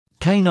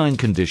Canine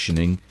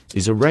conditioning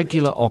is a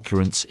regular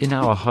occurrence in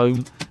our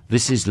home.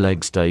 This is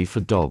Legs Day for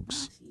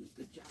dogs.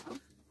 Good job.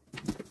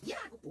 Yeah,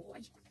 good boy.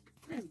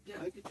 There we go.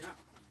 Good job.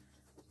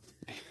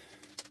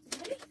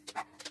 Ready?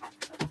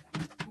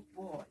 Good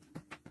boy.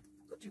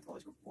 Good two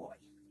boys. Good boy.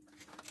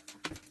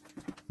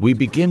 We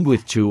begin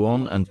with 2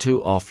 on and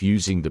 2 off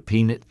using the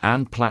peanut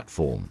and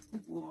platform.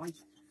 Good boy.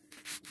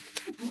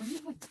 Good boy.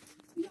 Good boy.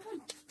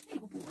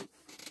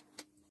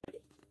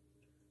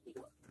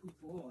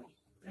 Good boy.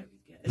 Very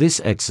good.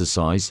 This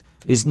exercise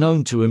is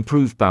known to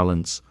improve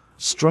balance,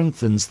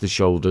 strengthens the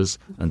shoulders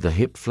and the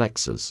hip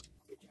flexors.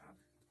 Good job.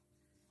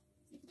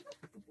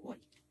 Good boy.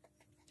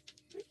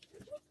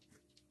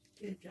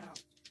 Good job.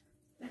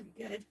 Very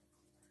good.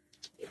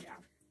 Good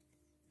job.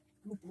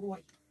 Good boy.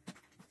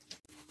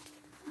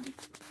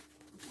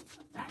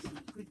 That's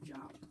it. Good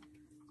job.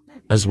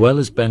 As well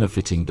as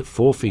benefiting the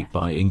forefeet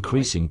by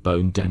increasing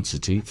bone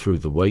density through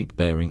the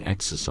weight-bearing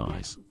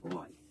exercise. Good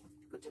boy.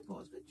 Good two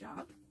boys. Good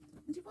job.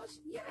 Good two boys.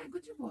 Yeah,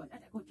 good two boys.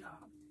 Good job.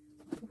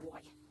 Good boy.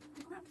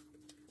 Come on.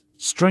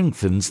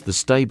 Strengthens the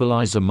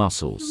stabilizer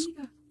muscles. Good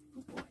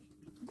boy.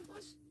 Good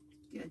boys.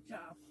 Good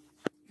job.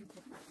 Good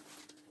boy.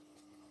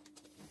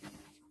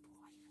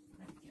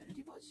 Very good.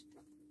 Good boys.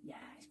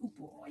 Yes, good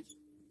boy.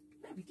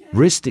 Very good.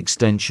 Wrist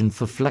extension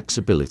for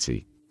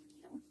flexibility.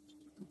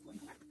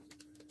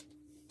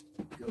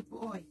 Good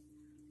boy.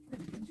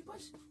 Very good. Good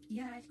boys.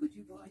 Yes, good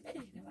two boys.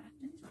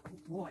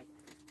 Good boy.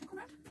 Come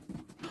on.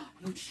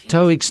 Oh, shit.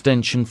 Toe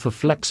extension for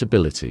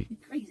flexibility. You're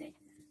crazy.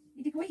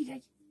 You're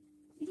crazy.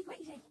 You're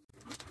crazy.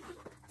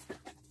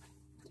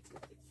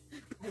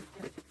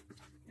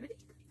 Ready?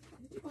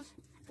 Good boys.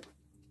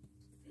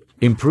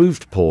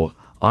 Improved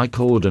paw-eye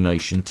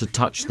coordination to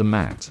touch the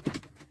mat.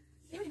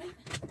 Ready, mate?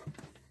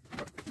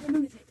 You're a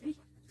lunatic. Ready?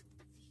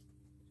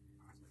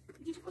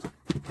 Good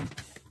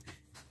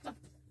boys.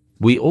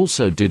 We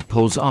also did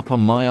pulls up on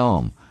my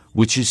arm,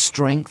 which is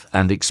strength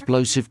and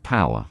explosive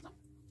power.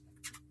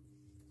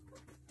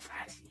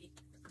 That's it.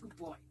 Good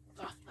boy.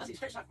 That's it.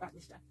 Stretch like that,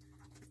 mister.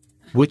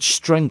 Which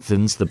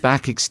strengthens the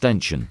back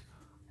extension,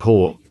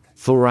 core,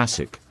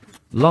 thoracic,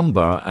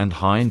 lumbar and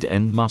hind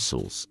end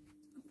muscles.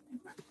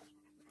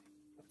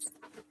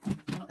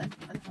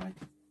 That's right.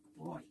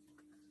 Boy.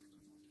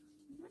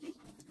 Ready?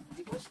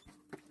 Good boys.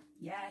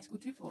 Yes,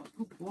 good two boys.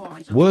 Good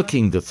boy.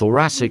 Working the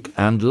thoracic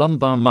and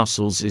lumbar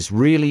muscles is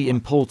really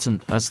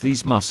important as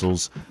these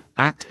muscles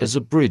act as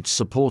a bridge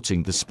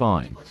supporting the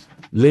spine,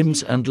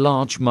 limbs and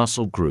large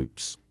muscle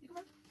groups.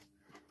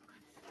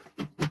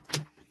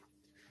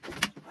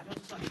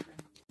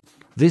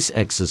 This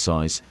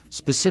exercise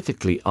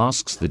specifically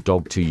asks the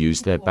dog to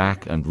use their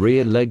back and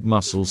rear leg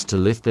muscles to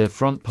lift their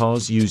front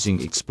paws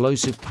using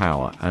explosive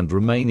power and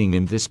remaining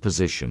in this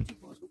position. Good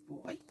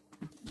boy.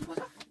 Good boy.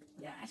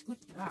 Yes, good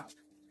job.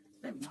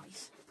 Very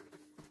nice.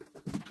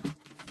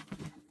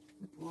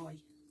 Good boy.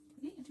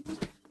 Yeah, good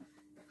boy.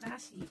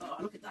 Classy. Oh,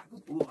 look at that.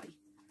 Good boy.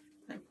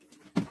 Very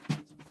good.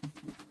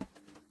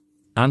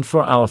 And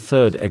for our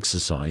third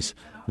exercise,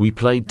 we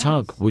played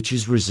tug, which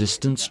is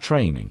resistance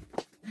training.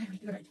 Very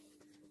good.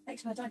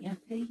 Expert, aren't you?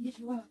 Hey, yes,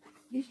 you are.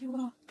 Yes, you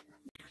are.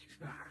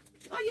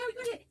 Oh, you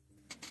got it.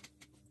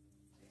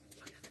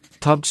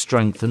 Tug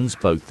strengthens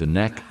both the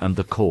neck and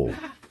the core.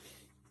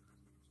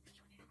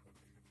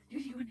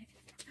 Yes, you want it.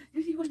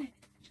 Yes, you want it.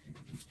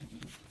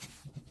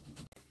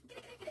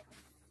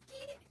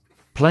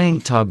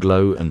 Playing tug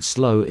low and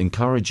slow,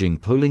 encouraging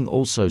pulling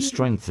also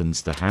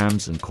strengthens the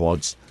hams and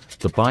quads,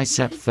 the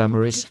bicep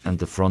femoris and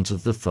the front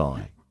of the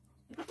thigh.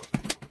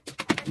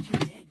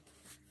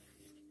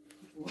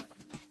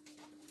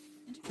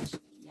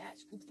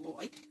 Yes, good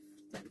boy.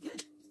 Very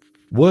good.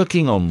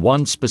 Working on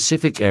one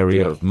specific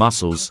area of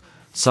muscles,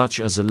 such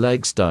as a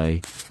legs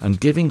day, and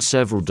giving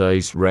several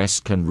days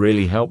rest can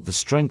really help the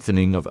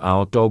strengthening of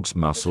our dog's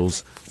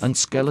muscles and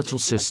skeletal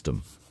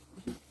system.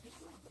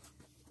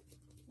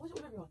 What's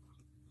up, everyone?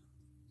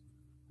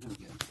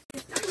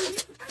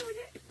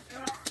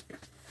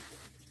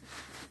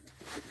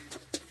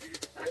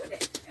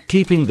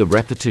 Keeping the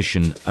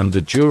repetition and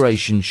the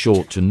duration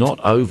short to not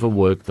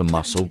overwork the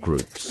muscle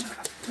groups.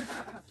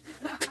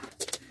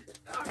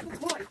 Good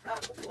boy.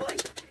 Good boy.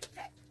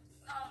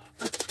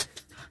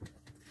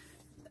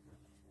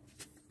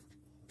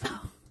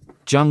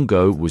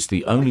 Jungo was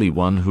the only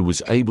one who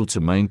was able to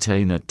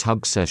maintain a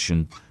tug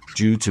session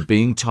due to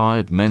being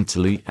tired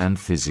mentally and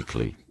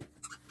physically.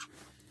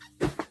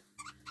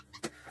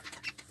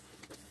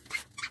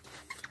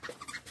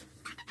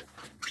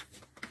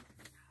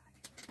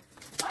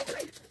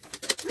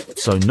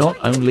 So not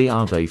only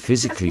are they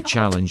physically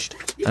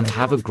challenged and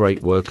have a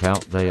great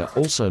workout, they are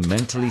also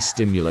mentally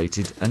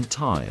stimulated and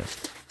tired.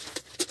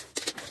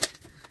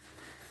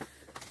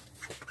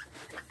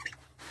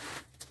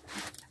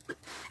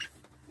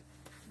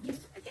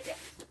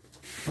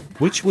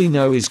 Which we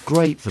know is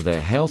great for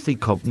their healthy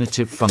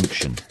cognitive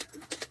function.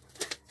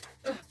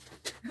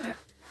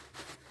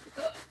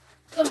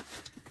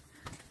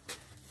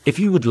 If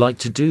you would like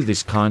to do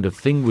this kind of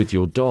thing with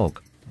your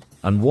dog,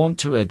 and want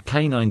to add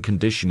canine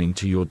conditioning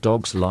to your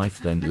dog's life,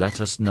 then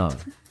let us know.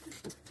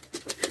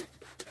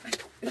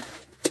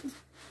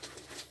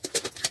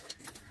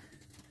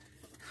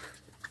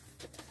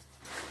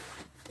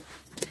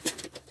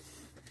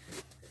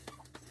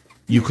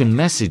 You can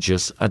message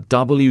us at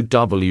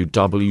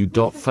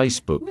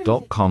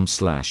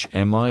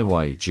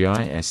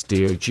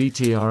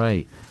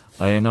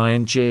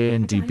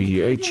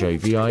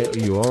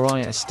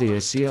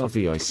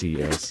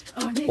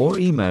or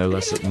email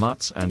us at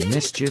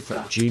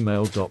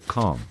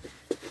muttsandmischief@gmail.com.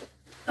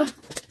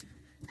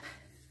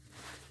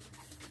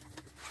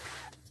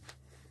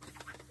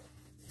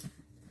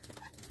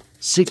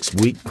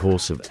 6-week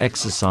course of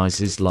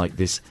exercises like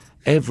this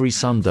every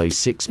Sunday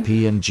 6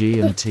 p.m.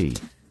 GMT.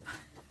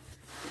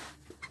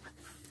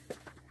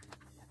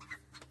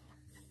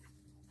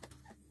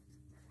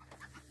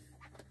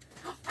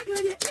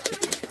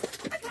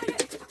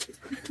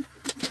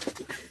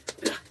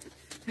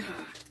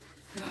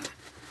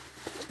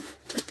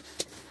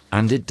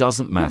 And it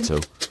doesn't matter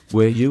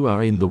where you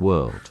are in the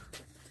world.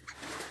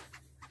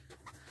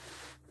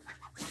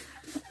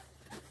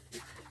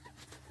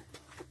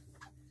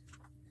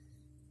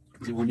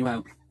 Does it warn you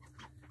out?